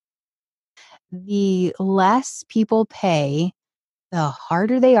the less people pay, the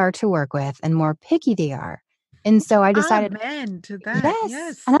harder they are to work with and more picky they are. And so I decided, amen to that. yes.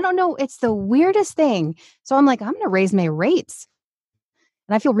 Yes. And I don't know, it's the weirdest thing. So I'm like, I'm going to raise my rates.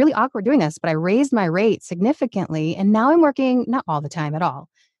 And I feel really awkward doing this, but I raised my rate significantly. And now I'm working, not all the time at all,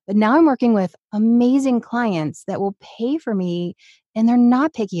 but now I'm working with amazing clients that will pay for me and they're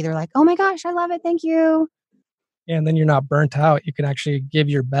not picky. They're like, oh my gosh, I love it. Thank you. And then you're not burnt out. You can actually give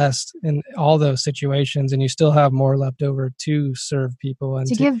your best in all those situations and you still have more left over to serve people and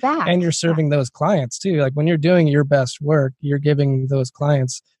to give back. And you're serving those clients too. Like when you're doing your best work, you're giving those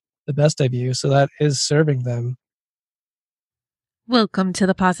clients the best of you. So that is serving them. Welcome to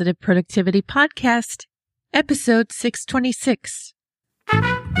the Positive Productivity Podcast, episode 626.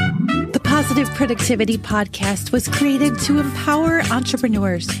 The Positive Productivity Podcast was created to empower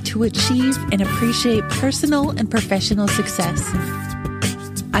entrepreneurs to achieve and appreciate personal and professional success.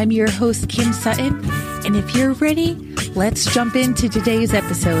 I'm your host, Kim Sutton, and if you're ready, let's jump into today's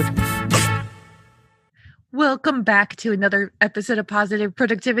episode. Welcome back to another episode of Positive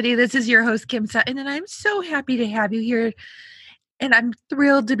Productivity. This is your host, Kim Sutton, and I'm so happy to have you here. And I'm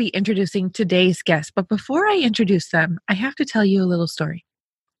thrilled to be introducing today's guest. But before I introduce them, I have to tell you a little story.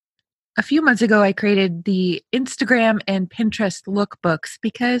 A few months ago, I created the Instagram and Pinterest lookbooks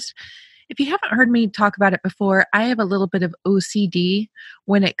because if you haven't heard me talk about it before, I have a little bit of OCD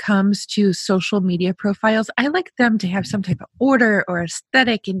when it comes to social media profiles. I like them to have some type of order or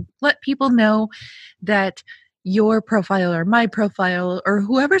aesthetic and let people know that your profile or my profile or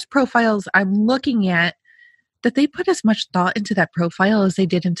whoever's profiles I'm looking at, that they put as much thought into that profile as they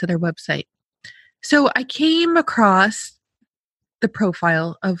did into their website. So I came across the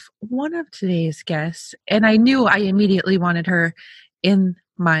profile of one of today's guests, and I knew I immediately wanted her in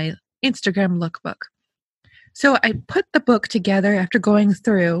my Instagram lookbook. So I put the book together after going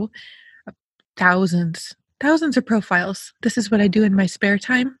through thousands of profiles. This is what I do in my spare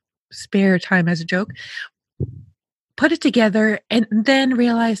time as a joke. Put it together and then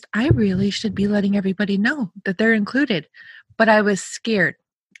realized I really should be letting everybody know that they're included. But I was scared.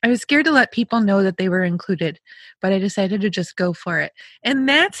 I was scared to let people know that they were included, but I decided to just go for it. And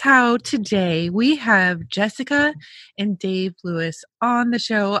that's how today we have Jessica and Dave Lewis on the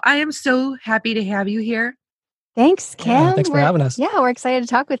show. I am so happy to have you here. Thanks, Kim. Yeah, thanks for having us. Yeah, we're excited to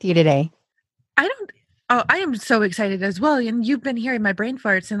talk with you today. I am so excited as well. And you've been hearing my brain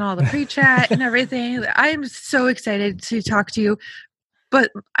farts and all the pre-chat and everything. I am so excited to talk to you.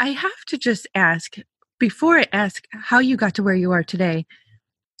 But I have to just ask, before I ask how you got to where you are today,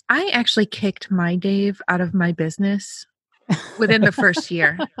 I actually kicked my Dave out of my business within the first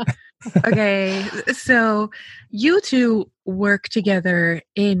year. Okay, so you two work together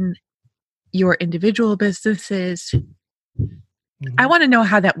in your individual businesses. Mm-hmm. I want to know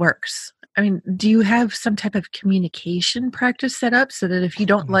how that works. I mean, do you have some type of communication practice set up so that if you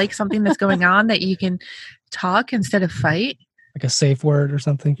don't like something that's going on, that you can talk instead of fight? Like a safe word or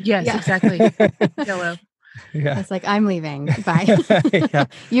something? Yes, yeah. Exactly. Hello. Yeah. It's like, I'm leaving. Bye. Yeah.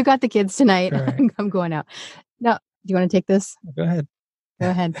 You got the kids tonight. Right. I'm going out. No, do you want to take this? Go ahead. Go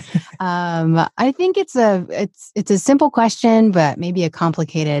ahead. I think it's a simple question, but maybe a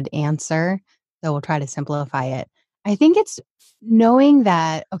complicated answer. So we'll try to simplify it. I think it's knowing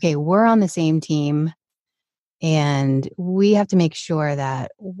that, okay, we're on the same team and we have to make sure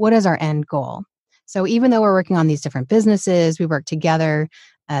that what is our end goal? So even though we're working on these different businesses, we work together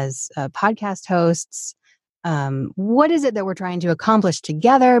as podcast hosts. What is it that we're trying to accomplish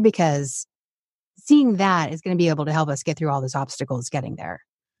together? Because seeing that is going to be able to help us get through all those obstacles getting there.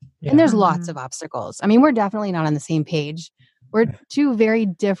 Yeah. And there's lots of obstacles. I mean, we're definitely not on the same page. We're two very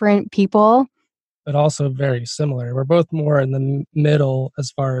different people, but also very similar. We're both more in the middle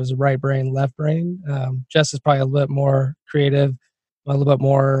as far as right brain, left brain. Jess is probably a little bit more creative, a little bit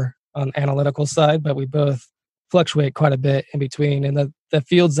more on analytical side, but we both fluctuate quite a bit in between. And the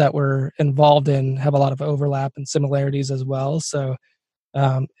fields that we're involved in have a lot of overlap and similarities as well. So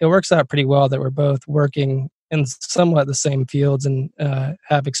it works out pretty well that we're both working in somewhat the same fields and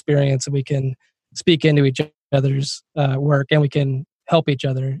have experience, and we can speak into each other's work, and we can help each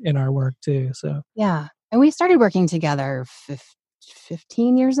other in our work too. So yeah, and we started working together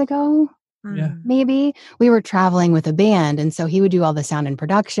 15 years ago. Yeah, maybe. We were traveling with a band, and so he would do all the sound and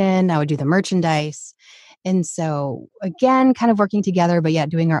production. I would do the merchandise, and so again, kind of working together, but yet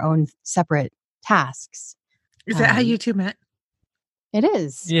doing our own separate tasks. Is that how you two met? It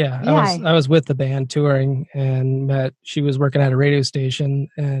is. Yeah, I was with the band touring and met. She was working at a radio station,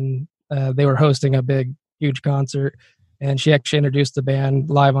 and they were hosting a huge concert. And she actually introduced the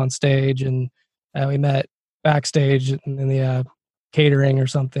band live on stage, and we met backstage in the catering or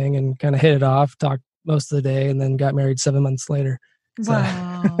something, and kind of hit it off, talked most of the day, and then got married 7 months later. So,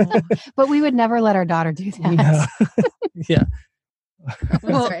 Wow. But we would never let our daughter do that. no. Yeah.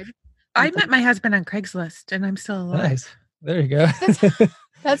 Well, right. I met my husband on Craigslist, and I'm still alive. Nice. There you go.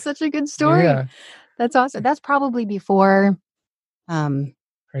 That's such a good story. Yeah. That's awesome. That's probably before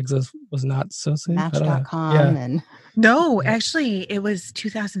Craigslist was not so safe. Match.com Yeah. and No, Yeah. actually, it was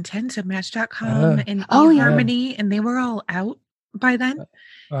 2010. So Match.com and Oh, yeah. eHarmony, and they were all out by then,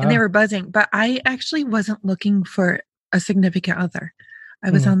 Wow. and they were buzzing. But I actually wasn't looking for a significant other. I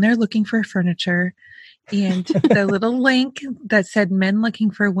was on there looking for furniture, and the little link that said "men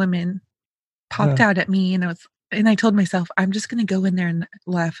looking for women" popped out at me, and I told myself, I'm just going to go in there and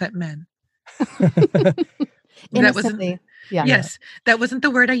laugh at men. That wasn't. innocently. Yeah. Yes, that wasn't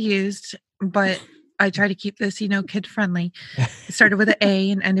the word I used, but I try to keep this, kid friendly. It started with an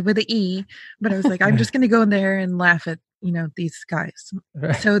A and ended with an E, but I was like, I'm just going to go in there and laugh at, these guys.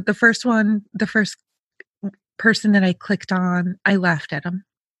 So the first person that I clicked on, I laughed at him,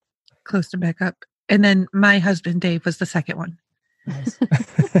 closed him back up. And then my husband, Dave, was the second one. Nice.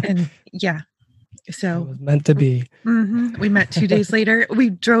 And yeah, It so was meant to be. we met 2 days later. We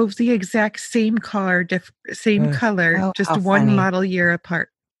drove the exact same car, same color, Oh, just how one funny. model year apart.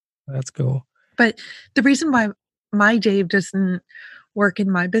 That's cool. But the reason why my Dave doesn't work in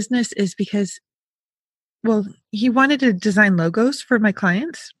my business is because, well, he wanted to design logos for my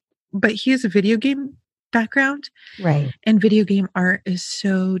clients, but he has a video game background, Right. and video game art is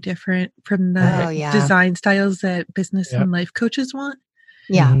so different from the Oh, yeah. design styles that business Yep. and life coaches want.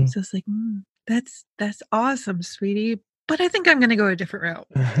 Yeah. Mhm. So it's like, that's awesome, sweetie. But I think I'm going to go a different route.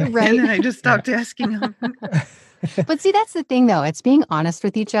 Right. And then I just stopped asking him. But see, that's the thing though. It's being honest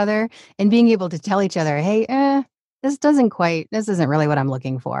with each other and being able to tell each other, hey, this isn't really what I'm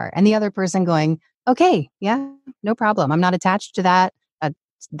looking for. And the other person going, okay, yeah, no problem. I'm not attached to that.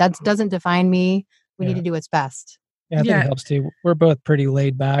 That doesn't define me. We need Yeah. to do what's best. Yeah, I think Yeah. it helps too. We're both pretty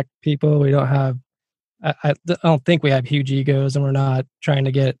laid back people. We don't have, I don't think we have huge egos, and we're not trying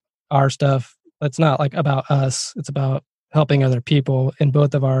to get our stuff. It's not like about us. It's about helping other people in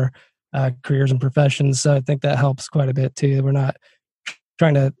both of our careers and professions. So I think that helps quite a bit too. We're not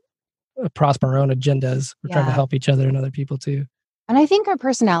trying to prosper our own agendas. We're trying to Yeah. help each other and other people too. And I think our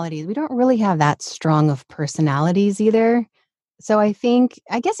personalities, we don't really have that strong of personalities either. So I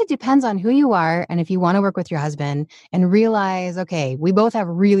guess it depends on who you are. And if you want to work with your husband and realize, okay, we both have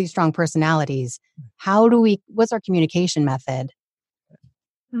really strong personalities. What's our communication method?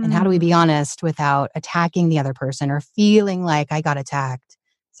 And how do we be honest without attacking the other person or feeling like I got attacked?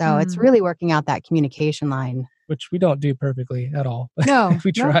 So it's really working out that communication line. Which we don't do perfectly at all. No,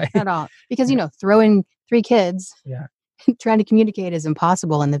 we try. not at all. Because, throwing 3 kids, Yeah. trying to communicate is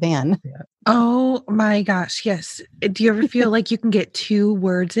impossible in the van. Oh my gosh, yes. Do you ever feel like you can get 2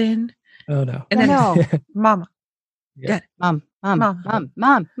 words in? Oh no. And then, No. Mama, Yeah. Dad, Mom.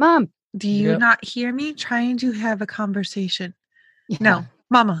 Mom. Do you Yep. not hear me trying to have a conversation? Yeah. No,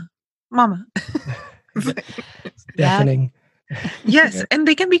 Mama. Deafening. Yes, Yeah. and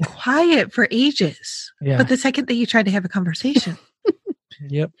they can be quiet for ages. Yeah. But the second that you try to have a conversation,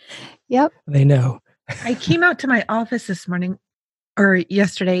 Yep. Yep. They know. I came out to my office this morning or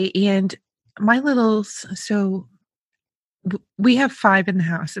yesterday, and my littles, we have 5 in the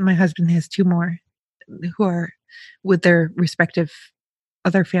house, and my husband has 2 more who are with their respective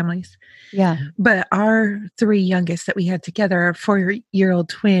other families. Yeah. But our 3 youngest that we had together are 4-year-old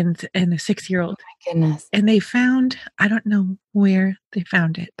twins and a 6-year-old. Goodness. And they found, I don't know where they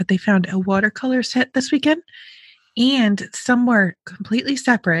found it, but they found a watercolor set this weekend, and somewhere completely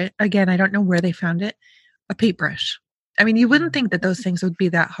separate, again, I don't know where they found it, a paintbrush. I mean, you wouldn't think that those things would be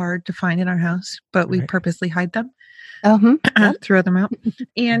that hard to find in our house, but we Right. purposely hide them, Uh-huh. throw them out.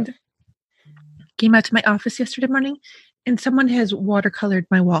 And came out to my office yesterday morning, and someone has watercolored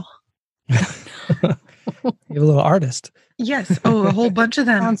my wall. You're a little artist. Yes. Oh, a whole bunch of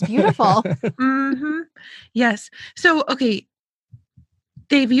them. Sounds beautiful. Mm-hmm. Yes. So, okay,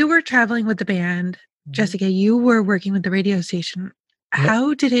 Dave, you were traveling with the band. Jessica, you were working with the radio station. Yep.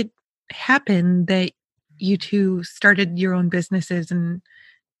 How did it happen that you two started your own businesses and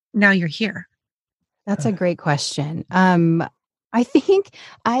now you're here? That's a great question. I think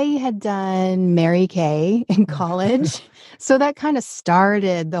I had done Mary Kay in college. So that kind of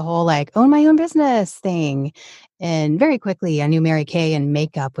started the whole own my own business thing. And very quickly I knew Mary Kay and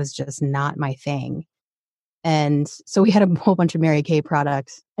makeup was just not my thing. And so we had a whole bunch of Mary Kay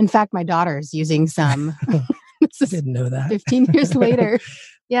products. In fact, my daughter's using some. This I is didn't know that. 15 years later.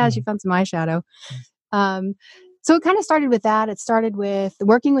 Yeah, she found some eyeshadow. So it kind of started with that. It started with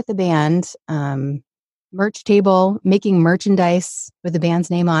working with the band. merch table, making merchandise with the band's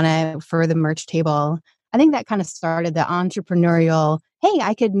name on it for the merch table. I think that kind of started the entrepreneurial, hey,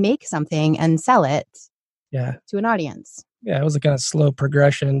 I could make something and sell it to an audience. Yeah, it was a kind of slow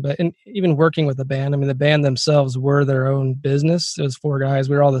progression, but even working with the band, I mean, the band themselves were their own business. It was 4 guys.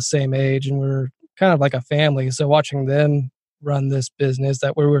 We were all the same age and we were kind of like a family. So watching them run this business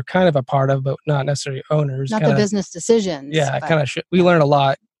that we were kind of a part of, but not necessarily owners. Not the business decisions. Yeah, we learned a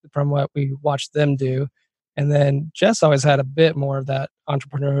lot from what we watched them do. And then Jess always had a bit more of that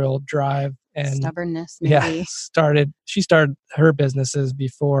entrepreneurial drive and stubbornness. Maybe. Yeah, she started her businesses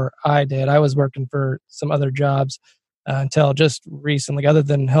before I did. I was working for some other jobs until just recently, other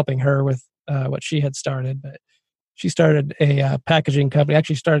than helping her with what she had started. But she started a packaging company,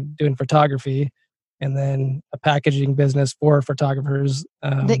 actually started doing photography, and then a packaging business for photographers.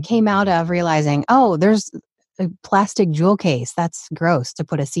 That came out of realizing, oh, there's a plastic jewel case. That's gross to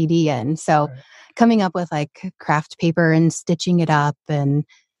put a CD in. So coming up with like craft paper and stitching it up and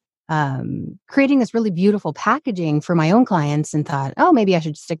creating this really beautiful packaging for my own clients, and thought, oh, maybe I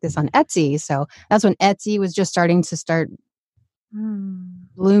should stick this on Etsy. So that's when Etsy was just starting to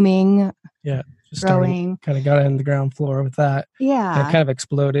blooming. Yeah. Just growing. Kind of got in the ground floor with that. Yeah. And it kind of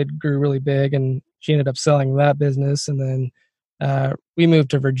exploded, grew really big, and she ended up selling that business. And then we moved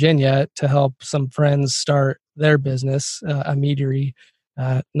to Virginia to help some friends start their business, a meadery,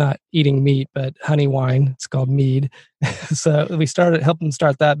 not eating meat, but honey wine. It's called Mead. So we helped them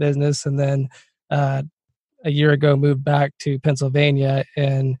start that business. And then a year ago, moved back to Pennsylvania,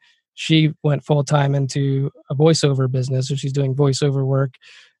 and she went full time into a voiceover business. So she's doing voiceover work.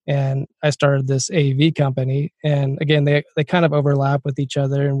 And I started this AV company. And again, they kind of overlap with each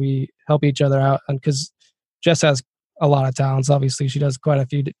other, and we help each other out. And because Jess has a lot of talents, obviously she does quite a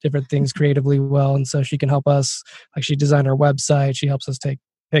few different things creatively well. And so she can help us, like she designed our website. She helps us take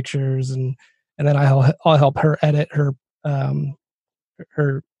pictures, and then I'll help her edit her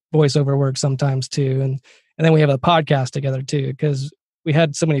voiceover work sometimes too. And then we have a podcast together too, because we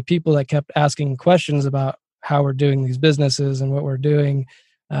had so many people that kept asking questions about how we're doing these businesses and what we're doing.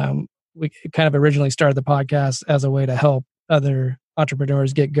 We kind of originally started the podcast as a way to help other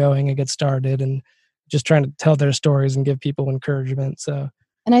entrepreneurs get going and get started, and just trying to tell their stories and give people encouragement. So,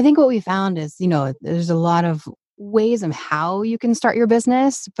 and I think what we found is, there's a lot of ways of how you can start your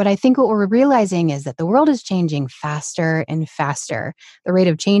business. But I think what we're realizing is that the world is changing faster and faster. The rate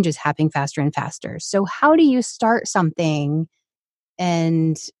of change is happening faster and faster. So how do you start something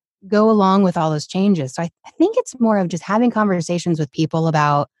and go along with all those changes? So I think it's more of just having conversations with people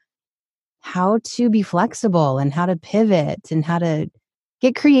about how to be flexible and how to pivot and how to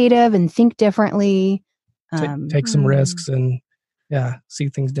get creative and think differently. Take some risks and see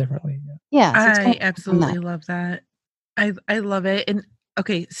things differently. Yeah. So I absolutely love that. I love it. And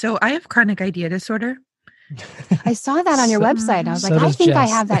okay, so I have chronic idea disorder. I saw that on your website. I was like, I think Jess. I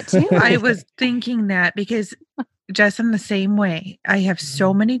have that too. I was thinking that because Jess, I'm the same way. I have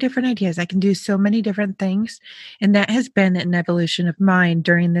so many different ideas. I can do so many different things. And that has been an evolution of mine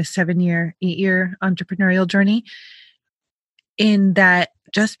during this 8-year entrepreneurial journey. In that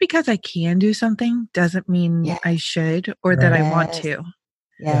just because I can do something doesn't mean I should or that I want to.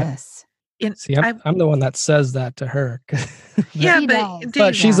 Yes. And see, I'm the one that says that to her.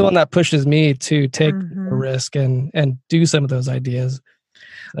 but she's the one that pushes me to take a risk and do some of those ideas.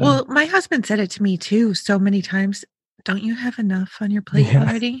 So. Well, my husband said it to me too so many times. Don't you have enough on your plate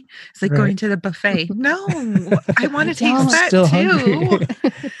already? It's like going to the buffet. No, I want to taste that too.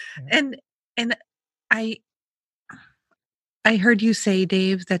 and I heard you say,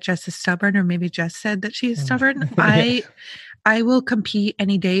 Dave, that Jess is stubborn, or maybe Jess said that she is stubborn. I will compete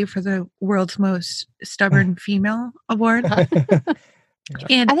any day for the world's most stubborn female award.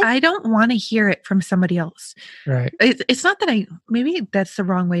 And I don't want to hear it from somebody else. Right. It's not that maybe that's the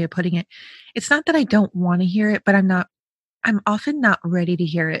wrong way of putting it. It's not that I don't want to hear it, but I'm often not ready to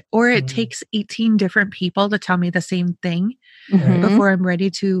hear it. Or it takes 18 different people to tell me the same thing before I'm ready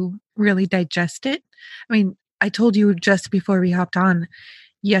to really digest it. I mean, I told you just before we hopped on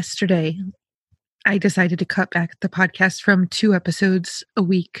yesterday, I decided to cut back the podcast from 2 episodes a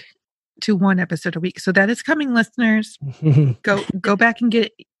week to 1 episode a week. So that is coming, listeners. Go back and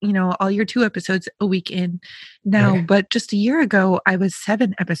get, all your 2 episodes a week in now. Right. But just a year ago, I was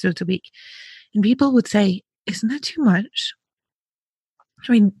 7 episodes a week. And people would say, isn't that too much?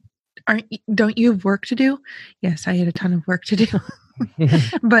 I mean, don't you have work to do? Yes, I had a ton of work to do.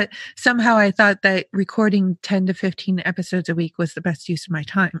 But somehow I thought that recording 10 to 15 episodes a week was the best use of my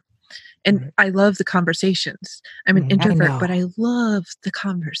time. And I love the conversations. I'm an introvert, but I love the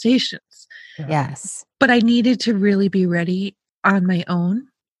conversations. Yes. But I needed to really be ready on my own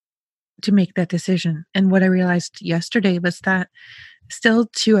to make that decision. And what I realized yesterday was that still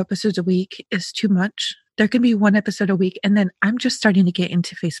 2 episodes a week is too much. There can be 1 episode a week. And then I'm just starting to get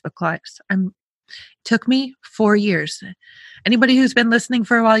into Facebook Lives. Took me 4 years. Anybody who's been listening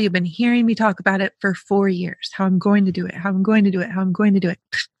for a while, you've been hearing me talk about it for 4 years. How I'm going to do it, how I'm going to do it, how I'm going to do it.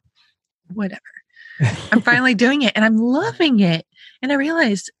 Whatever. I'm finally doing it and I'm loving it. And I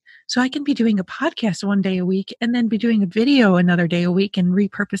realized, so I can be doing a podcast 1 day a week and then be doing a video another day a week and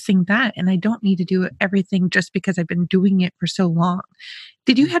repurposing that. And I don't need to do everything just because I've been doing it for so long.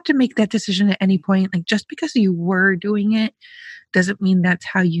 Did you have to make that decision at any point? Like, just because you were doing it doesn't mean that's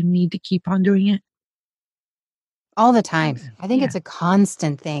how you need to keep on doing it? All the time. I think Yeah. it's a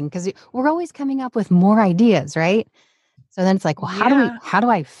constant thing because we're always coming up with more ideas, right? So then it's like, well, Yeah. how do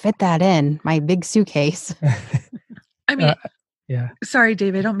I fit that in my big suitcase? I mean, yeah. sorry,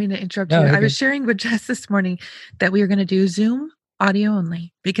 Dave, I don't mean to interrupt No, you. you're I was good. sharing with Jess this morning that we were going to do Zoom audio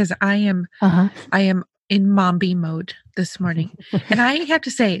only because I am in momby mode this morning. And I have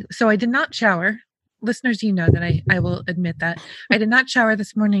to say, so I did not shower. Listeners, you know that I will admit that. I did not shower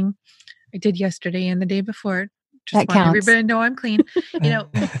this morning. I did yesterday and the day before. Just That want counts. everybody to know I'm clean.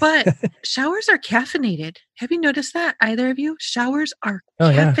 But showers are caffeinated. Have you noticed that? Either of you? Showers are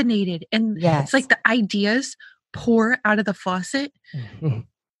yeah. caffeinated. And Yes. it's like the ideas pour out of the faucet. Mhm.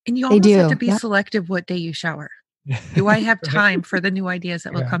 And you They almost have do. to be Yep. selective what day you shower. Do I have time for the new ideas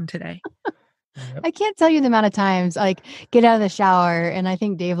that will Yeah. come today? Yep. I can't tell you the amount of times like get out of the shower and I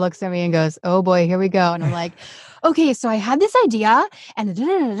think Dave looks at me and goes, "Oh boy, here we go." And I'm like, "Okay, so I had this idea and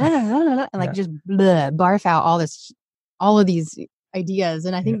and like just barf out all of these ideas."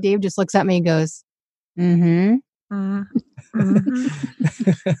 And I think Dave just looks at me and goes, "Mm-hmm." Mm-hmm.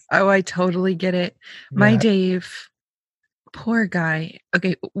 Oh, I totally get it. My Yeah. Dave, poor guy.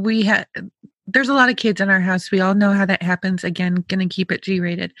 Okay, there's a lot of kids in our house. We all know how that happens. Again, gonna keep it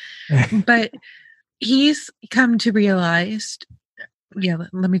G-rated. But he's come to realize,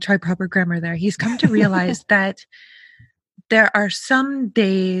 let me try proper grammar there. He's come to realize that there are some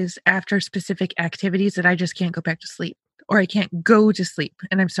days after specific activities that I just can't go back to sleep or I can't go to sleep.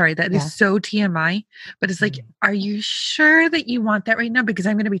 And I'm sorry, that is so TMI, but it's like, are you sure that you want that right now? Because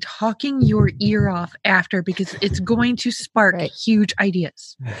I'm going to be talking your ear off after because it's going to spark huge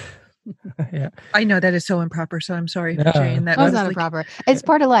ideas. Yeah. I know that is so improper, so I'm sorry for No, sharing that. Oh, it's not improper. It's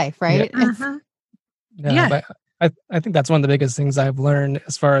part of life, right? Mhm. No, Yeah. but I think that's one of the biggest things I've learned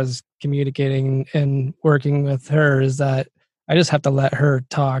as far as communicating and working with her is that I just have to let her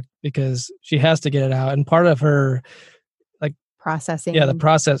talk because she has to get it out. And part of her Processing. the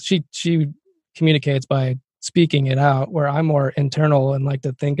process, she communicates by speaking it out, where I'm more internal and like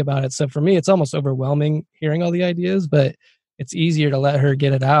to think about it. So for me, it's almost overwhelming hearing all the ideas, but it's easier to let her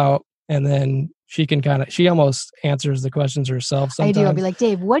get it out. And then she almost answers the questions herself sometimes. I do. I'll be like,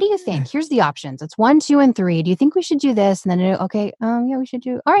 "Dave, what do you think? Here's the options. It's 1, 2, and 3. Do you think we should do this?" And then, okay, yeah, we should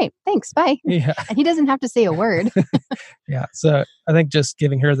do. All right, thanks, bye. Yeah. And he doesn't have to say a word. Yeah. So I think just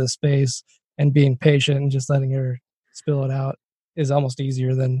giving her the space and being patient and just letting her spill it out is almost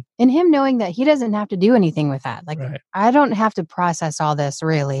easier than. And him knowing that he doesn't have to do anything with that. Like, I don't have to process all this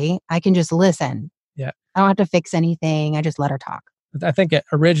really. I can just listen. Yeah. I don't have to fix anything. I just let her talk. But I think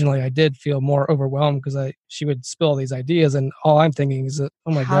originally I did feel more overwhelmed because she would spill these ideas and all I'm thinking is, oh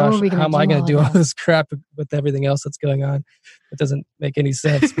my gosh, how am I going to do all this crap with everything else that's going on? It doesn't make any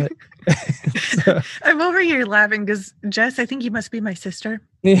sense. But I'm over here laughing because Jess, I think you must be my sister.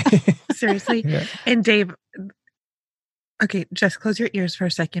 Seriously. Yeah. And Dave, okay, Jess, close your ears for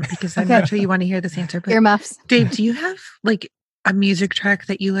a second because I'm not sure you want to hear this answer. But earmuffs. Dave, do you have like a music track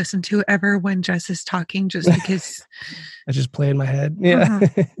that you listen to ever when Jess is talking just because? I just play in my head. Yeah.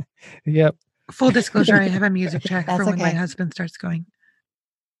 Yep. Full disclosure, I have a music track for when my husband starts going.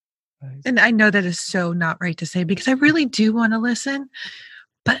 Nice. And I know that is so not right to say because I really do want to listen.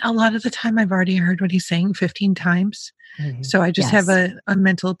 But a lot of the time I've already heard what he's saying 15 times. Mm-hmm. So I just have a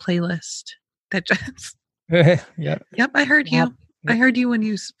mental playlist that just... Yep. I heard you. Yep. I heard you when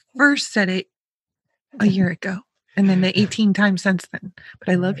you first said it a year ago. And then the 18 times since then. But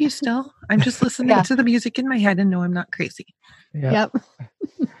I love you still. I'm just listening to the music in my head and know I'm not crazy. Yep.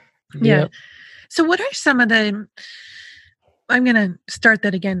 Yeah. So what are some of the... I'm going to start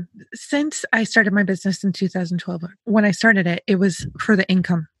that again. Since I started my business in 2012, when I started it, it was for the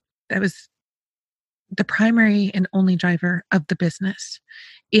income. That was the primary and only driver of the business.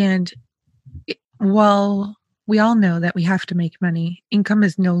 And while we all know that we have to make money, income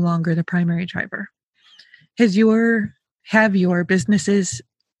is no longer the primary driver. Have your businesses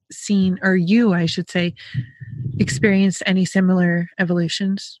seen, or you, I should say, experienced any similar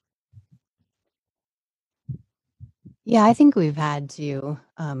evolutions? Yeah, I think we've had to.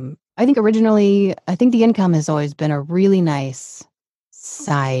 I I think originally, I think the income has always been a really nice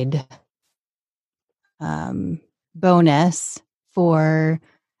side bonus for,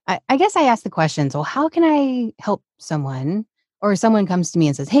 I guess I asked the questions, well, how can I help someone? Or someone comes to me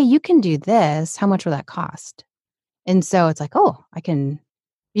and says, hey, you can do this. How much will that cost? And so it's like, oh, I can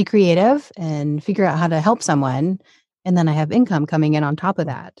be creative and figure out how to help someone. And then I have income coming in on top of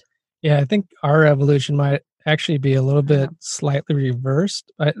that. Yeah, I think our evolution might actually be a little bit slightly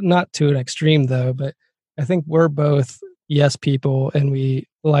reversed. Not to an extreme, though, but I think we're both yes people and we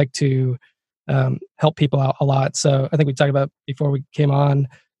like to help people out a lot. So I think we talked about before we came on,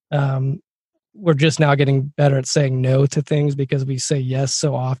 we're just now getting better at saying no to things because we say yes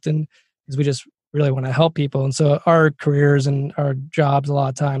so often because we just really want to help people. And so our careers and our jobs a lot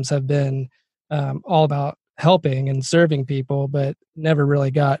of times have been all about helping and serving people, but never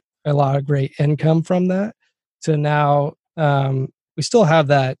really got a lot of great income from that. So now we still have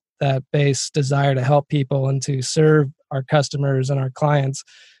that base desire to help people and to serve our customers and our clients,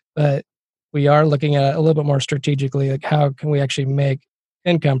 but we are looking at it a little bit more strategically, like how can we actually make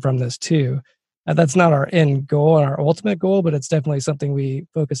income from this too? That's not our end goal and our ultimate goal, but it's definitely something we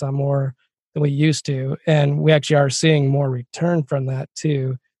focus on more than we used to. And we actually are seeing more return from that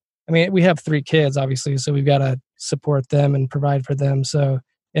too. I mean, we have 3 kids, obviously, so we've got to support them and provide for them. So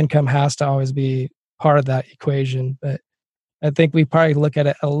income has to always be part of that equation. But I think we probably look at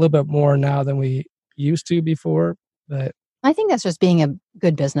it a little bit more now than we used to before. But I think that's just being a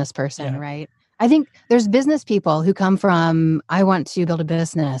good business person, right? I think there's business people who come from, I want to build a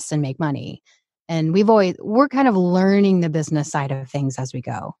business and make money. And we're kind of learning the business side of things as we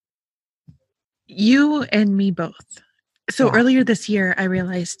go. You and me both. So earlier this year, I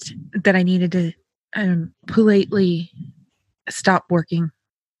realized that I needed to politely stop working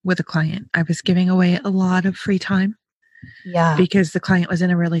with a client. I was giving away a lot of free time. Yeah. Because the client was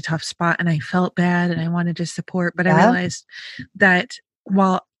in a really tough spot and I felt bad and I wanted to support. But I realized that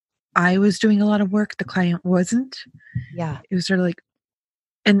while I was doing a lot of work, the client wasn't. Yeah. It was sort of like,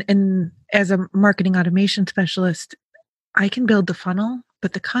 and as a marketing automation specialist, I can build the funnel,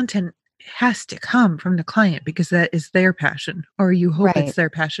 but the content has to come from the client because that is their passion, or you hope it's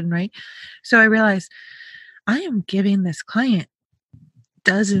their passion, right? So I realized I am giving this client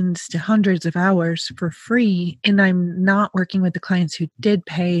dozens to hundreds of hours for free, and I'm not working with the clients who did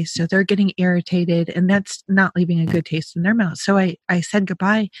pay, so they're getting irritated, and that's not leaving a good taste in their mouth. So I said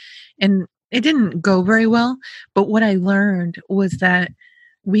goodbye, and it didn't go very well, but what I learned was that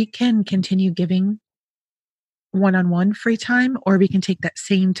we can continue giving one-on-one free time, or we can take that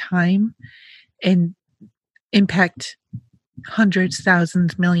same time and impact hundreds,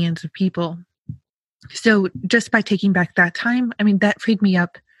 thousands, millions of people. So just by taking back that time, I mean, that freed me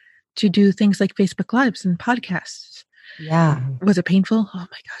up to do things like Facebook Lives and podcasts. Yeah. Was it painful? Oh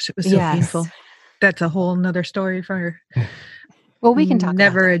my gosh, it was so painful. That's a whole nother story for well, we can talk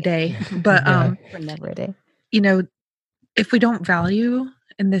never about a day. But for never a day. You know, if we don't value,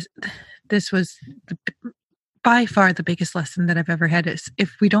 and this was by far the biggest lesson that I've ever had, is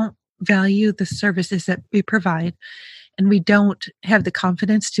if we don't value the services that we provide and we don't have the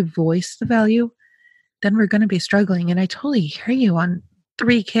confidence to voice the value, then we're going to be struggling. And I totally hear you on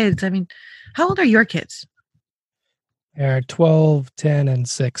 3 kids. I mean, how old are your kids? They're 12, 10, and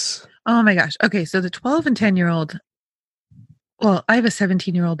 6. Oh my gosh. Okay. So the 12 and 10-year-old, well, I have a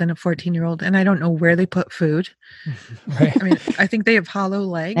 17-year-old and a 14-year-old, and I don't know where they put food. Right. I mean, I think they have hollow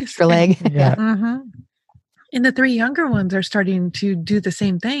legs. Extra leg. Yeah. Mm-hmm. And the 3 younger ones are starting to do the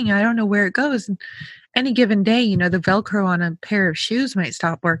same thing. I don't know where it goes. And any given day, you know, the Velcro on a pair of shoes might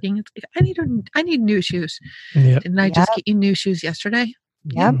stop working. It's like, I need new shoes. Yep. Didn't I just get you new shoes yesterday?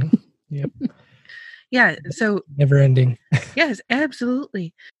 Yep. Yep. Yeah. So never ending. yes,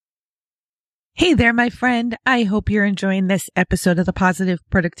 absolutely. Hey there, my friend. I hope you're enjoying this episode of the Positive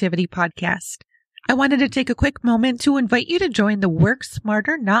Productivity Podcast. I wanted to take a quick moment to invite you to join the Work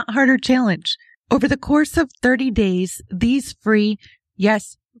Smarter, Not Harder Challenge. Over the course of 30 days, these free,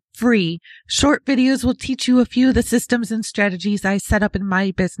 yes, free, short videos will teach you a few of the systems and strategies I set up in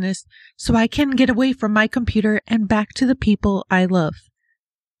my business so I can get away from my computer and back to the people I love.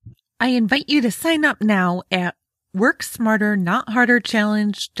 I invite you to sign up now at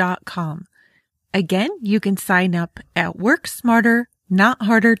WorkSmarterNotHarderChallenge.com. Again, you can sign up at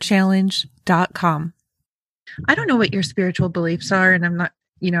WorkSmarterNotHarderChallenge.com. I don't know what your spiritual beliefs are, and I'm not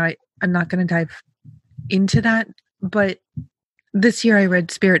going to dive into that, but this year I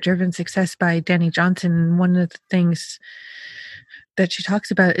read Spirit Driven Success by Danny Johnson. And one of the things that she talks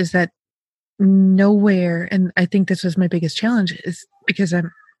about is that nowhere, and I think this was my biggest challenge, is because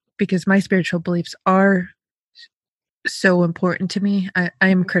my spiritual beliefs are so important to me. I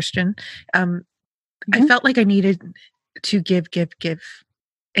am a Christian. I Mhm. felt like I needed to give.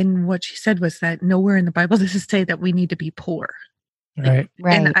 And what she said was that nowhere in the Bible does it say that we need to be poor. Right.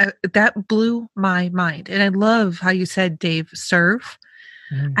 And Right. that blew my mind. And I love how you said, Dave, serve.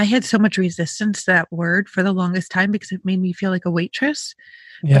 Mhm. I had so much resistance to that word for the longest time because it made me feel like a waitress.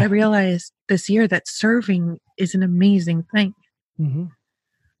 But I Yeah. realized this year that serving is an amazing thing. Hmm.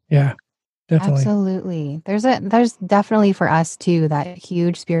 Yeah, definitely. Absolutely. There's definitely for us too that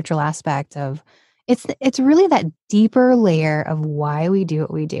huge spiritual aspect of it's really that deeper layer of why we do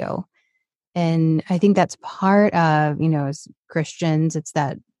what we do. And I think that's part of, as Christians, it's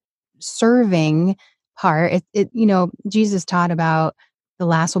that serving part. Jesus taught about the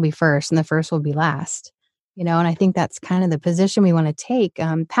last will be first and the first will be last. And I think that's kind of the position we want to take.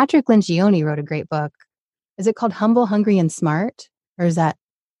 Patrick Lencioni wrote a great book. Is it called Humble, Hungry, and Smart? Or is that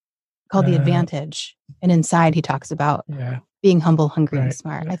called The Uh, Advantage? And inside he talks about yeah. being humble, hungry, and Right.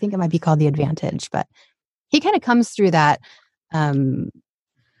 smart. I think it might be called The Advantage, but he kind of comes through that um,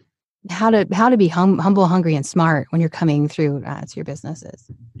 how to be humble, hungry, and smart when you're coming through to your businesses.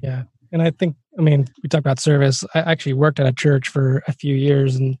 Yeah. And I think, I mean, we talk about service. I actually worked at a church for a few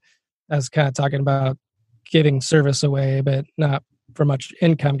years, and I was kind of talking about giving service away, but not for much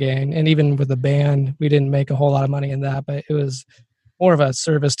income gain. And even with the band, we didn't make a whole lot of money in that, but it was more of a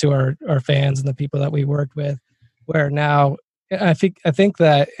service to our fans and the people that we worked with. Where now I think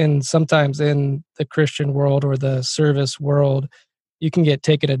that sometimes in the Christian world or the service world, you can get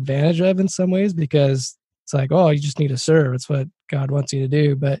taken advantage of in some ways because it's like, oh, you just need to serve. It's what God wants you to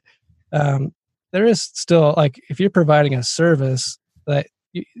do. But um, there is still, like, if you're providing a service that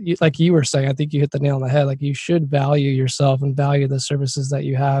like you were saying, I think you hit the nail on the head. Like, you should value yourself and value the services that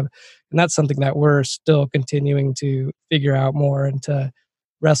you have. And that's something that we're still continuing to figure out more and to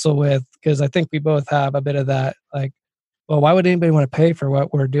wrestle with, because I think we both have a bit of that, like, well, why would anybody want to pay for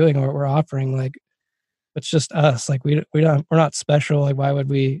what we're doing or what we're offering? Like, it's just us. Like, we're not special. Like, why would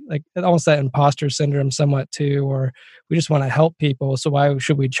we, like, almost that imposter syndrome somewhat too, or we just want to help people. So why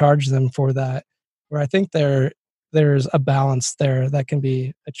should we charge them for that? Where I think there's a balance there that can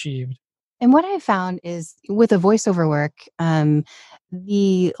be achieved. And what I found is with the voiceover work,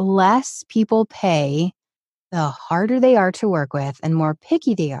 the less people pay, the harder they are to work with and more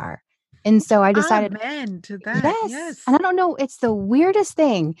picky they are. And so I decided, Amen to that. yes. And Yes. I don't know, it's the weirdest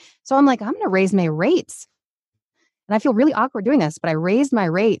thing. So I'm like, I'm going to raise my rates. And I feel really awkward doing this, but I raised my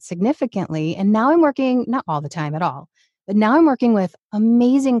rate significantly. And now I'm working, not all the time at all, but now I'm working with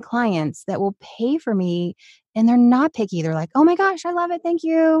amazing clients that will pay for me and they're not picky. They're like, oh my gosh, I love it. Thank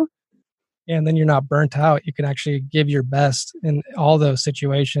you. And then you're not burnt out. You can actually give your best in all those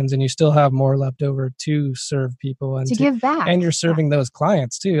situations, and you still have more left over to serve people To give back. and you're Yeah. serving those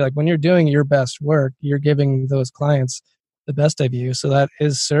clients too. Like, when you're doing your best work, you're giving those clients the best of you. So that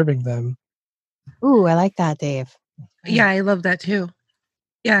is serving them. Ooh, I like that, Dave. Yeah, I love that too.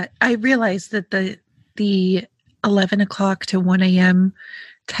 Yeah, I realized that the 11 o'clock to 1 a.m.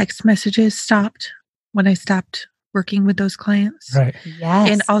 text messages stopped when I stopped working with those clients. Right. Yes.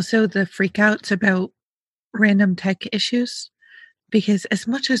 And also the freakouts about random tech issues. Because as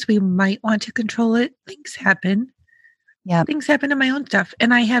much as we might want to control it, things happen. Yep. Things happen in my own stuff.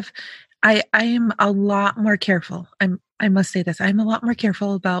 And I am a lot more careful. I must say this. I'm a lot more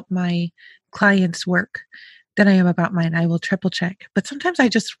careful about my clients' work than I am about mine. I will triple check. But sometimes I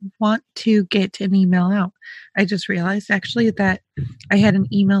just want to get an email out. I just realized actually that I had an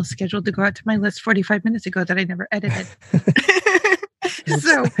email scheduled to go out to my list 45 minutes ago that I never edited.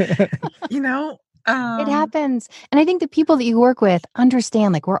 So, you know, It happens. And I think the people that you work with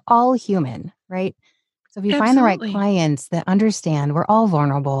understand, like, we're all human, right? So if you find the right absolutely. clients that understand, we're all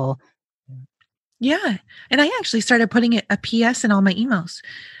vulnerable. Yeah. And I actually started putting a PS in all my emails.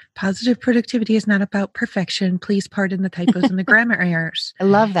 Positive productivity is not about perfection. Please pardon the typos and the grammar errors. I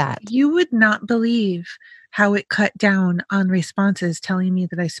love that. You would not believe how it cut down on responses telling me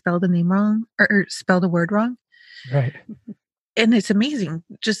that I spelled a name wrong or spelled a word wrong. Right. And it's amazing.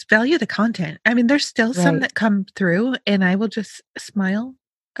 Just value the content. I mean, there's still some Right. that come through and I will just smile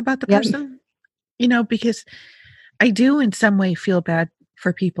about the Yep. person, because I do in some way feel bad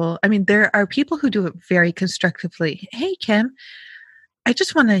for people. I mean, there are people who do it very constructively. Hey, Kim, I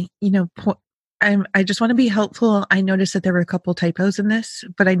just want to, I just want to be helpful. I noticed that there were a couple typos in this,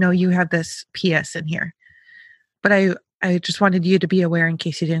 but I know you have this PS in here. But I just wanted you to be aware in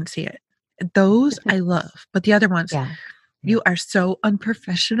case you didn't see it. Those I love, but the other ones, Yeah. you are so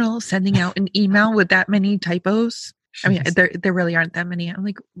unprofessional sending out an email with that many typos. I mean, there really aren't that many. I'm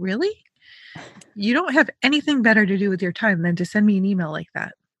like, really? You don't have anything better to do with your time than to send me an email like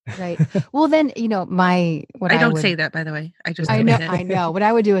that. Right. Well, then, what I I don't would, say that, by the way. I just I admit know, it. I know. What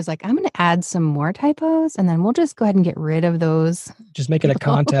I would do is like, I'm going to add some more typos and then we'll just go ahead and get rid of those. Just make it a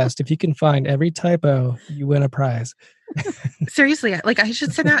contest. If you can find every typo, you win a prize. Seriously, like I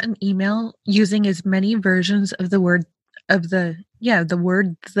should send out an email using as many versions of the word the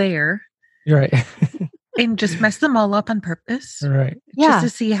word there, You're right. and just mess them all up on purpose. Right. Just Yeah. to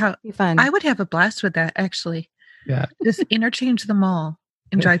see how Be fun. I would have a blast with that, actually. Yeah. Just interchange them all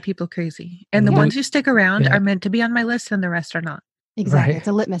and drive people crazy. And the Yeah. ones who stick around Yeah. are meant to be on my list and the rest are not. Exactly. Right. It's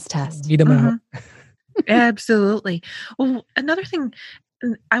a litmus test. Weed them out. Absolutely. Well, another thing,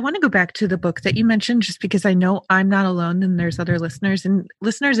 I want to go back to the book that you mentioned, just because I know I'm not alone and there's other listeners. And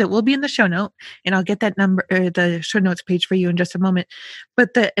listeners, it will be in the show note, and I'll get that number, or the show notes page for you in just a moment.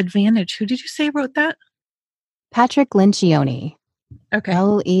 But The Advantage, who did you say wrote that? Patrick Lencioni. Okay.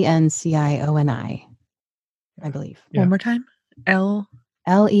 Lencioni, I believe. Yeah. One more time.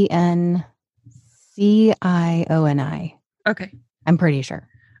 Lencioni. Okay. I'm pretty sure.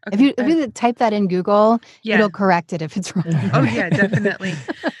 Okay. If you type that in Google, Yeah. it'll correct it if it's wrong. Oh yeah, definitely.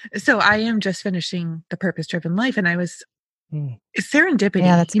 So I am just finishing The Purpose Driven Life, and I was serendipity,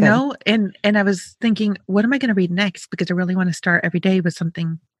 Yeah, that's good. and I was thinking, what am I going to read next? Because I really want to start every day with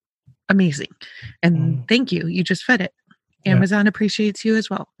something amazing. And thank you. You just fed it. Yeah. Amazon appreciates you as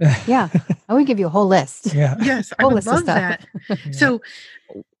well. Yeah. I would give you a whole list. Yeah. Yes, I Whole would list of love stuff. that. Yeah. So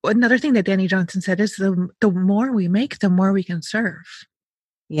another thing that Danny Johnson said is the more we make, the more we can serve.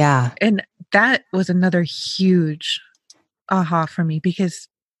 Yeah. And that was another huge aha for me, because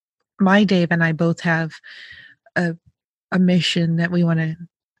my Dave and I both have a mission that we want to,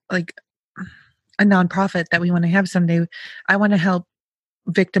 like a nonprofit that we want to have someday. I want to help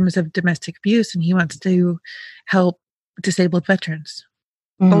victims of domestic abuse, and he wants to help disabled veterans.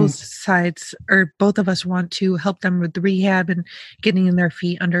 Both sides, or both of us, want to help them with the rehab and getting their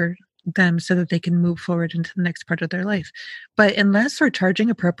feet under them so that they can move forward into the next part of their life. But unless we're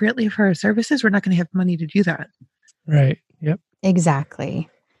charging appropriately for our services, we're not going to have money to do that. Right. Yep. Exactly.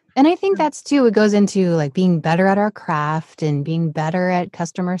 And I think that's too, it goes into like being better at our craft and being better at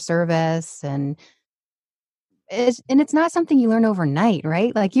customer service. And it's not something you learn overnight,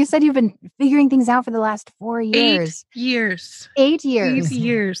 right? Like you said, you've been figuring things out for the last 4 years. 8 years. 8 years. 8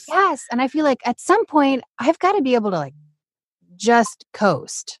 years. Yes. And I feel like at some point I've got to be able to like just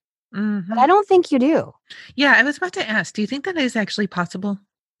coast. But I don't think you do. Yeah, I was about to ask, do you think that is actually possible?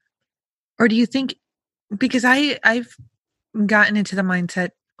 Or do you think, because I've gotten into the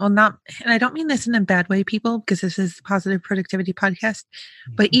mindset, and I don't mean this in a bad way, people, because this is a positive productivity podcast,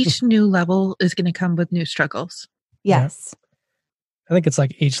 but each new level is going to come with new struggles. Yes. I think it's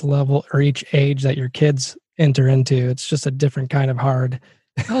like each level or each age that your kids enter into, it's just a different kind of hard.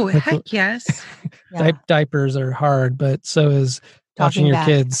 Oh, heck yes. Yeah. Diapers are hard, but so is watching your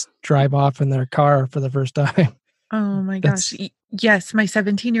kids drive off in their car for the first time. Oh my gosh. Yes, my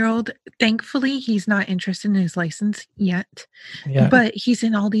 17-year-old, thankfully, he's not interested in his license yet, but he's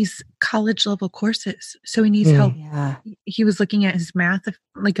in all these college level courses. So he needs help. Yeah. He was looking at his math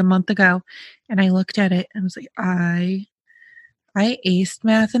like a month ago, and I looked at it and was like, I aced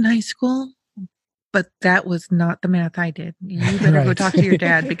math in high school, but that was not the math I did. You better go talk to your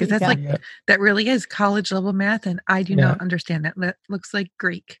dad, because that's that really is college level math, and I do not understand that. That looks like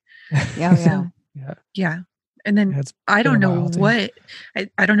Greek. Yeah. Yeah. And then I don't know what,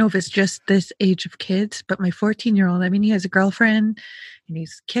 I don't know if it's just this age of kids, but my 14-year-old, I mean, he has a girlfriend and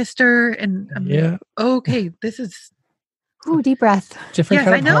he's kissed her, and I'm like, okay, this is. Ooh, deep breath. Different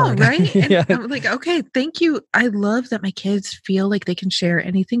kind of hard. Right? And I'm like, okay, thank you. I love that my kids feel like they can share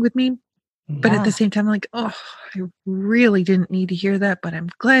anything with me. But at the same time, I'm like, oh, I really didn't need to hear that, but I'm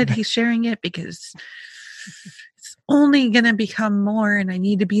glad he's sharing it, because it's only going to become more, and I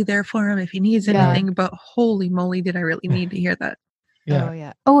need to be there for him if he needs anything. But holy moly, did I really need to hear that? Yeah. Oh,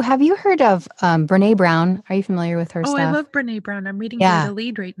 yeah. Oh, have you heard of Brene Brown? Are you familiar with her stuff? I love Brene Brown. I'm reading Dare to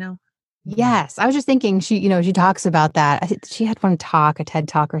Lead right now. Yes. I was just thinking she talks about that. I think she had one talk, a TED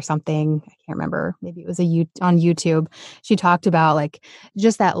talk or something. I can't remember. Maybe it was on YouTube. She talked about like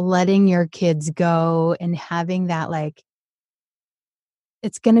just that letting your kids go and having that like,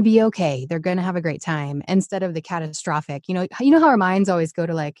 it's going to be okay. They're going to have a great time, instead of the catastrophic. You know how our minds always go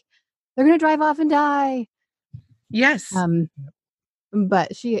to like, they're going to drive off and die. Yes.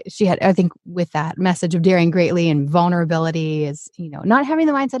 But she had, I think, with that message of daring greatly and vulnerability is, not having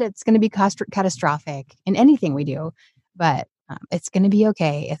the mindset it's going to be catastrophic in anything we do, but it's going to be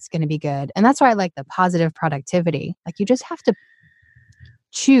okay. It's going to be good. And that's why I like the positive productivity. Like you just have to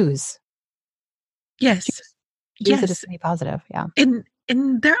choose. Yes. Choose it to be positive. Yeah.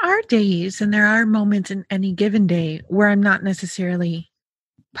 And there are days and there are moments in any given day where I'm not necessarily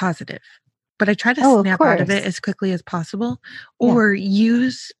positive, but I try to Oh, of snap out of it course. as quickly as possible, Yeah. or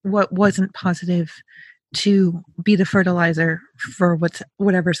use what wasn't positive to be the fertilizer for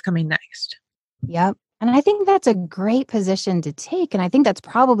whatever's coming next. Yep. And I think that's a great position to take. And I think that's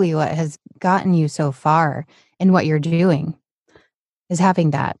probably what has gotten you so far in what you're doing, is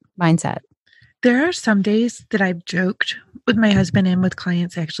having that mindset. There are some days that I've joked with my husband and with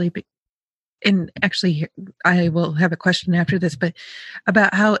clients actually, and actually I will have a question after this, but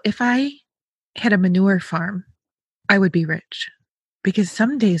about how if I had a manure farm, I would be rich, because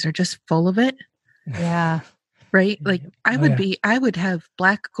some days are just full of it. Yeah. Right? Like I would yeah. I would have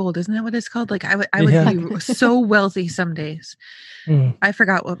black gold. Isn't that what it's called? Like I would be so wealthy some days. I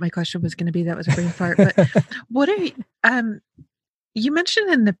forgot what my question was going to be. That was a brain fart. But what are you, you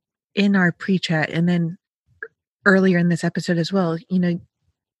mentioned in our pre-chat and then earlier in this episode as well,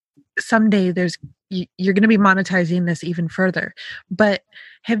 someday you're going to be monetizing this even further, but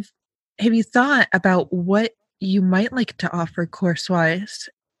have you thought about what you might like to offer course wise?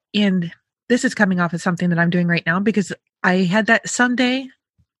 And this is coming off of something that I'm doing right now, because I had that Sunday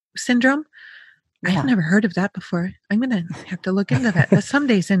syndrome. Yeah. I've never heard of that before. I'm going to have to look into that. The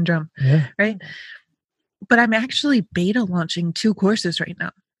Sunday syndrome, right? But I'm actually beta launching 2 courses right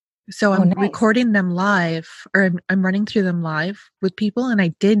now. So I'm nice. recording them live, or I'm running through them live with people, and I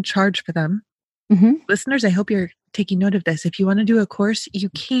did charge for them. Mm-hmm. Listeners, I hope you're taking note of this. If you want to do a course, you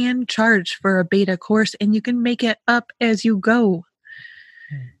can charge for a beta course, and you can make it up as you go.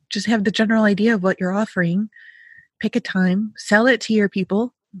 Just have the general idea of what you're offering, pick a time, sell it to your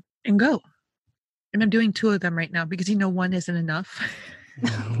people, and go. And I'm doing 2 of them right now because one isn't enough.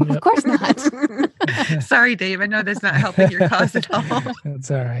 Of course not. Sorry, Dave. I know that's not helping your cause at all. That's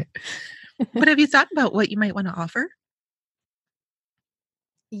all right. But have you thought about what you might want to offer?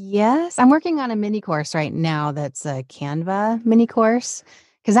 Yes. I'm working on a mini course right now that's a Canva mini course,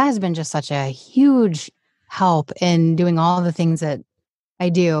 because that has been just such a huge help in doing all the things that I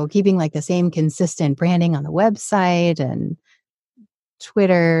do, keeping like the same consistent branding on the website and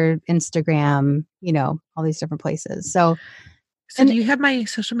Twitter, Instagram, all these different places. So do you have my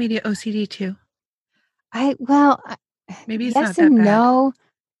social media OCD too? Maybe it's yes not that and bad. no.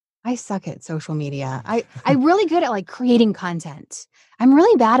 I suck at social media. I'm really good at like creating content. I'm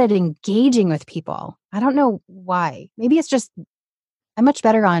really bad at engaging with people. I don't know why. Maybe it's just I'm much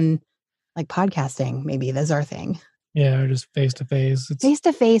better on like podcasting. Maybe that's our thing. Yeah, or just face to face. Face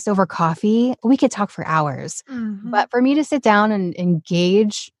to face over coffee, we could talk for hours. Mm-hmm. But for me to sit down and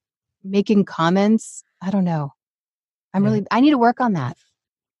engage, making comments, I don't know. I need to work on that.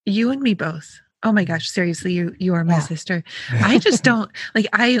 You and me both. Oh my gosh, seriously, you are my sister. I just don't like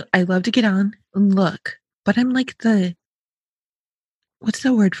I love to get on and look, but I'm like what's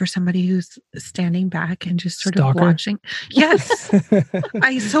the word for somebody who's standing back and just sort Stalker? of watching? Yes.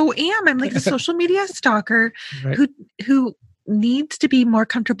 I so am. I'm like the social media stalker, right, who needs to be more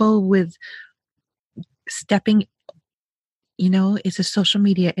comfortable with stepping, it's a social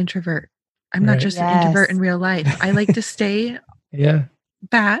media introvert. I'm not just an introvert in real life. I like to stay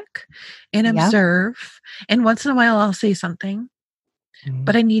back and observe. And once in a while I'll say something,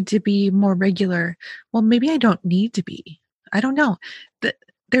 but I need to be more regular. Well, maybe I don't need to be. I don't know.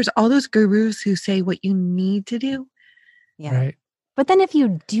 There's all those gurus who say what you need to do. Yeah. Right. But then if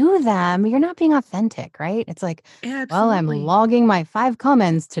you do them, you're not being authentic, right? It's like, well, I'm logging my 5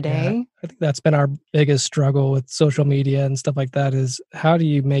 comments today. Yeah. I think that's been our biggest struggle with social media and stuff like that, is how do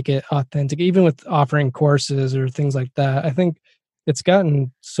you make it authentic? Even with offering courses or things like that, I think it's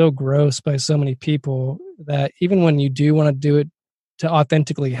gotten so gross by so many people that even when you do want to do it to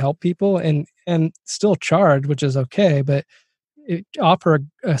authentically help people and still charge, which is okay, but offer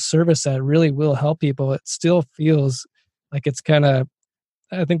a service that really will help people, it still feels like it's kind of,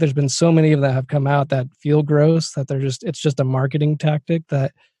 I think there's been so many of that have come out that feel gross, that it's just a marketing tactic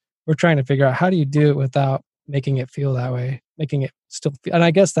that we're trying to figure out how do you do it without making it feel that way, making it still feel, and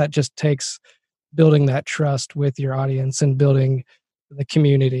I guess that just takes building that trust with your audience and building the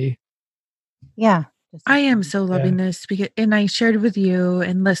community. Yeah. I am so loving this and I shared with you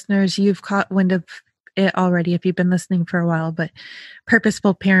and listeners, you've caught wind of it already if you've been listening for a while, but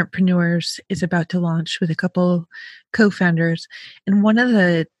Purposeful Parentpreneurs is about to launch with a couple co-founders. And one of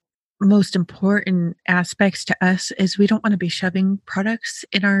the most important aspects to us is we don't want to be shoving products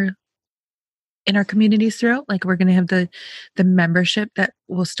in our communities throughout. Like we're going to have the membership that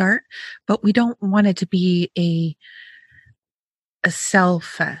will start, but we don't want it to be a sell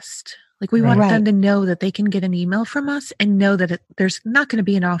fest. Like we want them to know that they can get an email from us and know that there's not going to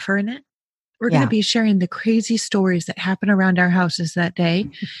be an offer in it. We're going to be sharing the crazy stories that happen around our houses that day.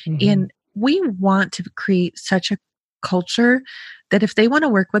 And we want to create such a culture that if they want to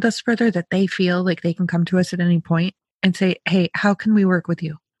work with us further, that they feel like they can come to us at any point and say, hey, how can we work with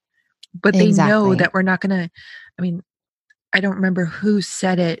you? But they know that we're not going to, I mean, I don't remember who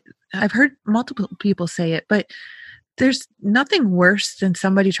said it. I've heard multiple people say it, but there's nothing worse than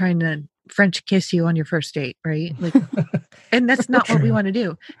somebody trying to French kiss you on your first date, right? Like, and that's not what we want to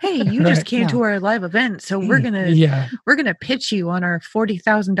do. Hey, you just came to our live event, so we're gonna pitch you on our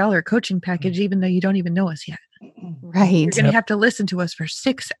 $40,000 coaching package, even though you don't even know us yet. Right. You're gonna have to listen to us for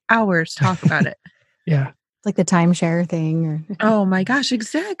 6 hours talk about it. Yeah. It's like the timeshare thing. Or oh my gosh,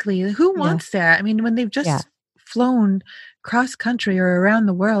 exactly. Who wants that? I mean, when they've just flown cross country or around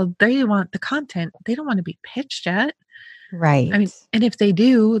the world, they want the content. They don't want to be pitched at. Right. I mean, and if they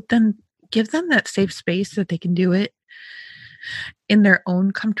do, then give them that safe space that they can do it in their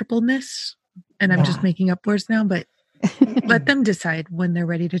own comfortableness. And I'm just making up words now, but let them decide when they're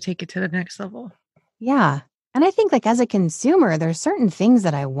ready to take it to the next level. Yeah. And I think like as a consumer, there's certain things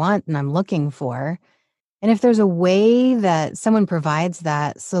that I want and I'm looking for. And if there's a way that someone provides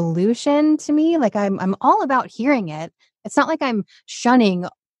that solution to me, like I'm all about hearing it. It's not like I'm shunning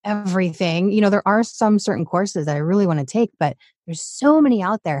everything. There are some certain courses that I really want to take, but there's so many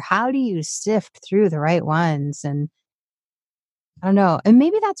out there. How do you sift through the right ones? And I don't know. And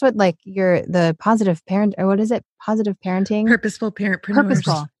maybe that's what like the positive parent, or what is it? Positive parenting? Purposeful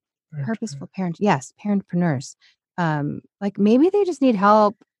parentpreneurs. Purposeful parent. Yes. Parentpreneurs. Like maybe they just need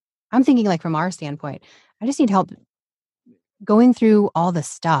help. I'm thinking like from our standpoint, I just need help going through all the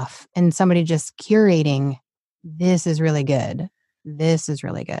stuff and somebody just curating, this is really good. This is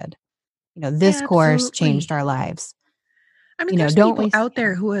really good. This course changed our lives. I mean, there's people out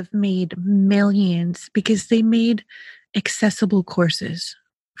there who have made millions because they made accessible courses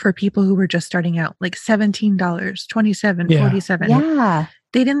for people who were just starting out, like $17, $27, $47. Yeah.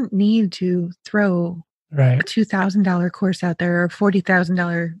 They didn't need to throw a $2,000 course out there or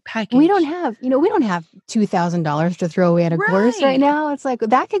 $40,000 package. We don't have $2,000 to throw away at a course right now. It's like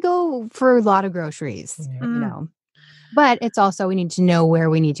that could go for a lot of groceries, But it's also, we need to know where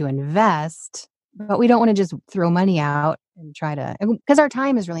we need to invest, but we don't want to just throw money out and try to, because our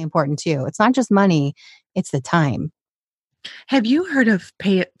time is really important too. It's not just money, it's the time. Have you heard of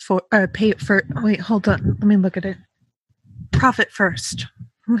pay it for, wait, hold on. Let me look at it. Profit First.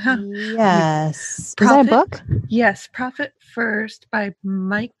 Yes. Is that a book? Yes. Profit First by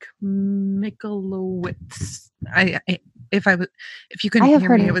Mike Michalowicz. If you couldn't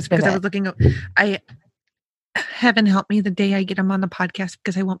hear me, it was because I was looking up. Heaven help me the day I get him on the podcast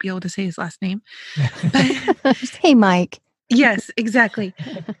because I won't be able to say his last name. But, hey, Mike. Yes, exactly.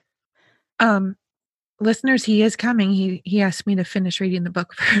 Listeners, he is coming. He asked me to finish reading the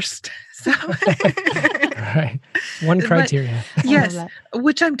book first. So one criteria. But, yes,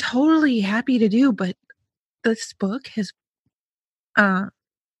 which I'm totally happy to do. But this book has,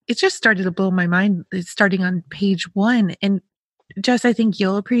 it just started to blow my mind. It's starting on page 1, and Jess, I think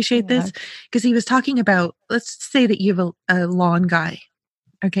you'll appreciate this because he was talking about, let's say that you have a lawn guy,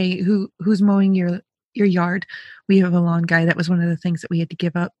 okay, who's mowing your yard. We have a lawn guy. That was one of the things that we had to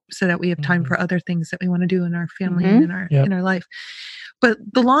give up so that we have time for other things that we want to do in our family and in our life. But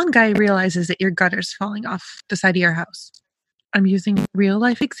the lawn guy realizes that your gutter's falling off the side of your house. I'm using real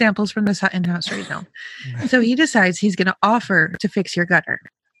life examples from the Sutton house right now. So he decides he's going to offer to fix your gutter.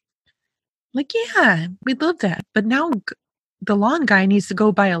 Like, yeah, we'd love that. But now the lawn guy needs to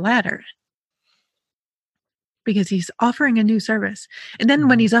go buy a ladder because he's offering a new service. And then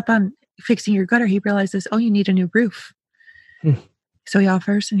when he's up on fixing your gutter, he realizes, oh, you need a new roof. So he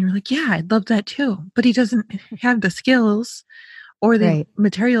offers, and you're like, yeah, I'd love that too. But he doesn't have the skills or the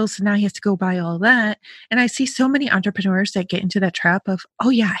materials. So now he has to go buy all that. And I see so many entrepreneurs that get into that trap of, oh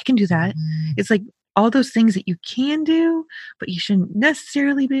yeah, I can do that. It's like all those things that you can do, but you shouldn't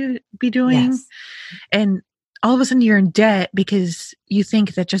necessarily be doing. Yes. And all of a sudden you're in debt because you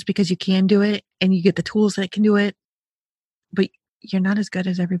think that just because you can do it and you get the tools that can do it, but you're not as good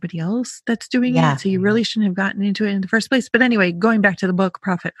as everybody else that's doing it. So you really shouldn't have gotten into it in the first place. But anyway, going back to the book,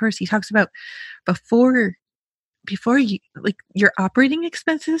 Profit First, he talks about before you, like, your operating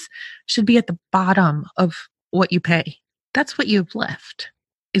expenses should be at the bottom of what you pay. That's what you've left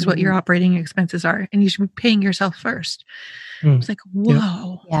is what your operating expenses are. And you should be paying yourself first. It's like,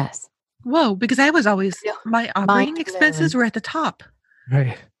 whoa. Yes. Whoa. Because I was always, my operating expenses were at the top.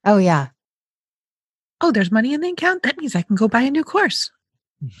 Right. Oh, yeah. Oh, there's money in the account. That means I can go buy a new course.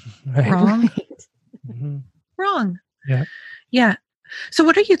 Right. Wrong. Mm-hmm. Wrong. Yeah. Yeah. So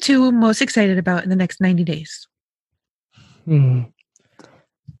what are you two most excited about in the next 90 days? Well,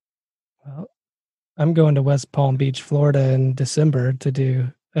 I'm going to West Palm Beach, Florida in December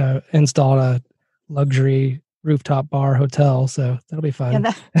to install a luxury rooftop bar hotel. So that'll be fun.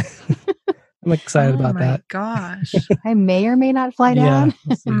 Yeah, I'm excited about my that. gosh. I may or may not fly Yeah. down.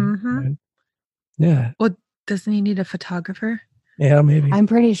 We'll see. Mhm. Yeah. Well, doesn't he need a photographer? Yeah, maybe. I'm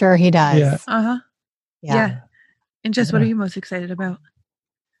pretty sure he does. Yeah. Uh-huh. Yeah. Yeah. And Jess, what Yeah. are you most excited about?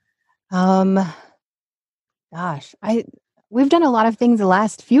 Gosh, we've done a lot of things the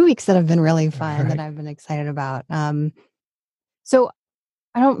last few weeks that have been really fun that Right. I've been excited about. So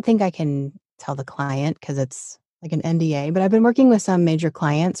I don't think I can tell the client because it's like an NDA, but I've been working with some major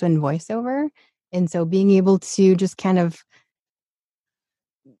clients in voiceover. And so being able to just kind of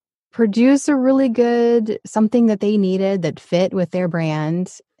produce a really good something that they needed that fit with their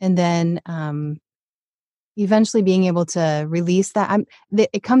brand, and then eventually being able to release that.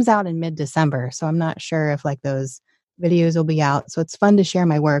 It comes out in mid-December, so I'm not sure if like those videos will be out. So it's fun to share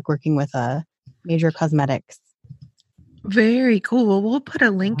my work working with a major cosmetics. Very cool. Well, we'll put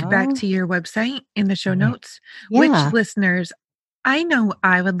a link back Oh, to your website in the show Yeah. notes, which yeah. listeners, I know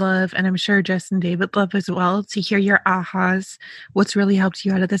I would love, and I'm sure Jess and Dave would love as well, to hear your ahas, what's really helped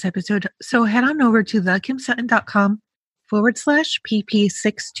you out of this episode. So head on over to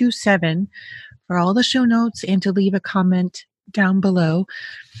thekimsutton.com/PP627 for all the show notes and to leave a comment down below.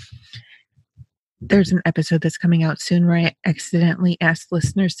 There's an episode that's coming out soon where I accidentally asked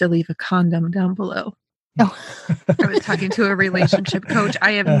listeners to leave a condom down below. Oh. I was talking to a relationship coach.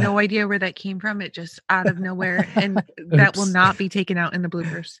 I have no idea where that came from. It just out of nowhere. And that will Oops. not be taken out in the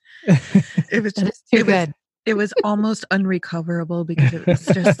bloopers. It was That is too it was good. it was almost unrecoverable because it was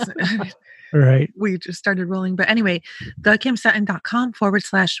just Right. we just started rolling. But anyway,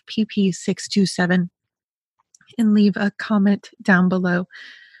 thekimsutton.com/PP627 and leave a comment down below.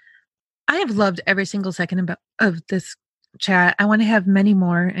 I have loved every single second of this chat. I want to have many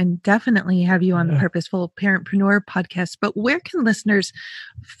more and definitely have you on the Yeah. Purposeful Parentpreneur podcast. But where can listeners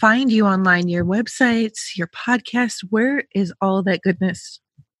find you online? Your websites, your podcasts, where is all that goodness?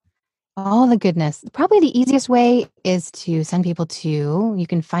 All the goodness. Probably the easiest way is to send people to, you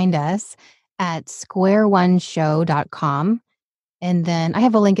can find us at squareoneshow.com. And then I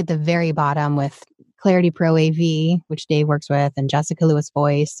have a link at the very bottom with Clarity Pro AV, which Dave works with, and Jessica Lewis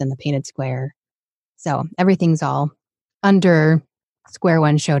Voice and the Painted Square. So everything's all under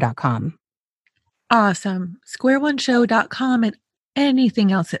squareoneshow.com. Awesome. Squareoneshow.com and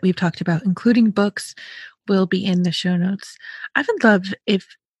anything else that we've talked about, including books, will be in the show notes. I would love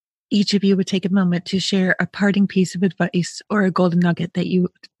if each of you would take a moment to share a parting piece of advice or a golden nugget that you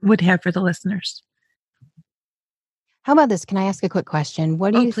would have for the listeners. How about this? Can I ask a quick question?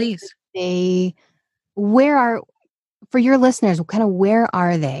 What do Oh, you think please. for your listeners, kind of where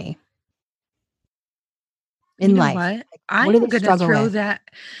are they in You know life? what? What do I'm they going to struggle throw with? that.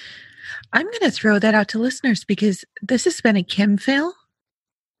 I'm going to throw that out to listeners because this has been a Kim fail.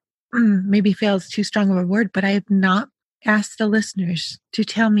 Maybe fail is too strong of a word, but I have not asked the listeners to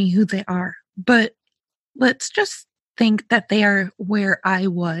tell me who they are. But let's just think that they are where I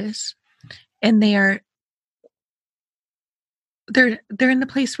was, and they're in the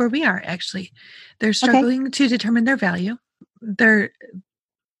place where we are. Actually, they're struggling to determine their value.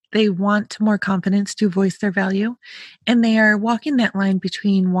 They want more confidence to voice their value, and they are walking that line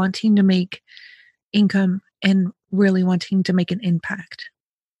between wanting to make income and really wanting to make an impact.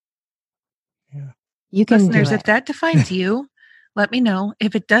 Yeah. You can Listeners, do if it. that defines you, let me know.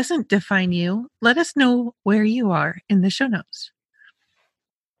 If it doesn't define you, let us know where you are in the show notes.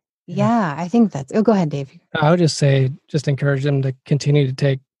 Yeah, I think that's. Oh, go ahead, Dave. I would just say, just encourage them to continue to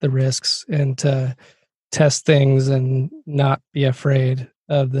take the risks and to test things and not be afraid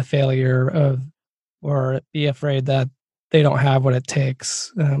of the failure or be afraid that they don't have what it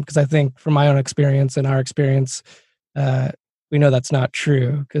takes. Because I think from my own experience and our experience, we know that's not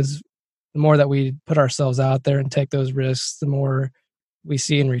true, because the more that we put ourselves out there and take those risks, the more we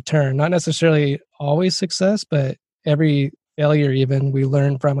see in return. Not necessarily always success, but every failure even we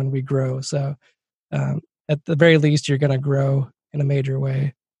learn from and we grow. So at the very least, you're going to grow in a major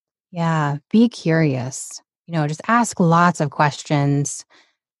way. Yeah, be curious. Just ask lots of questions.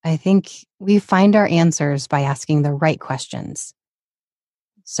 I think we find our answers by asking the right questions.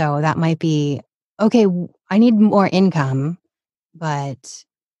 So that might be, okay, I need more income, but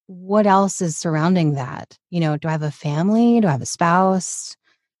what else is surrounding that? Do I have a family? Do I have a spouse?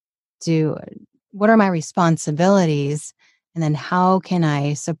 What are my responsibilities? And then how can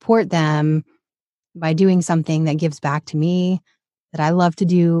I support them by doing something that gives back to me that I love to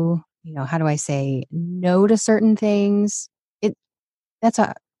do? How do I say no to certain things?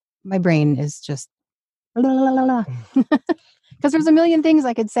 My brain is just because there's a million things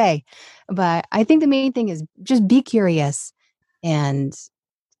I could say, but I think the main thing is just be curious and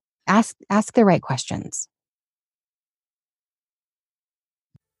ask the right questions.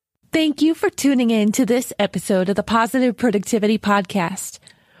 Thank you for tuning in to this episode of the Positive Productivity Podcast.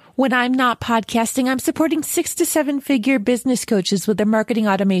 When I'm not podcasting, I'm supporting 6 to 7 figure business coaches with their marketing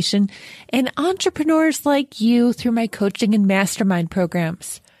automation and entrepreneurs like you through my coaching and mastermind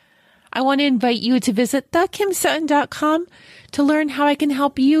programs. I want to invite you to visit thekimsutton.com to learn how I can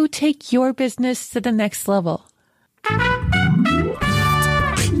help you take your business to the next level.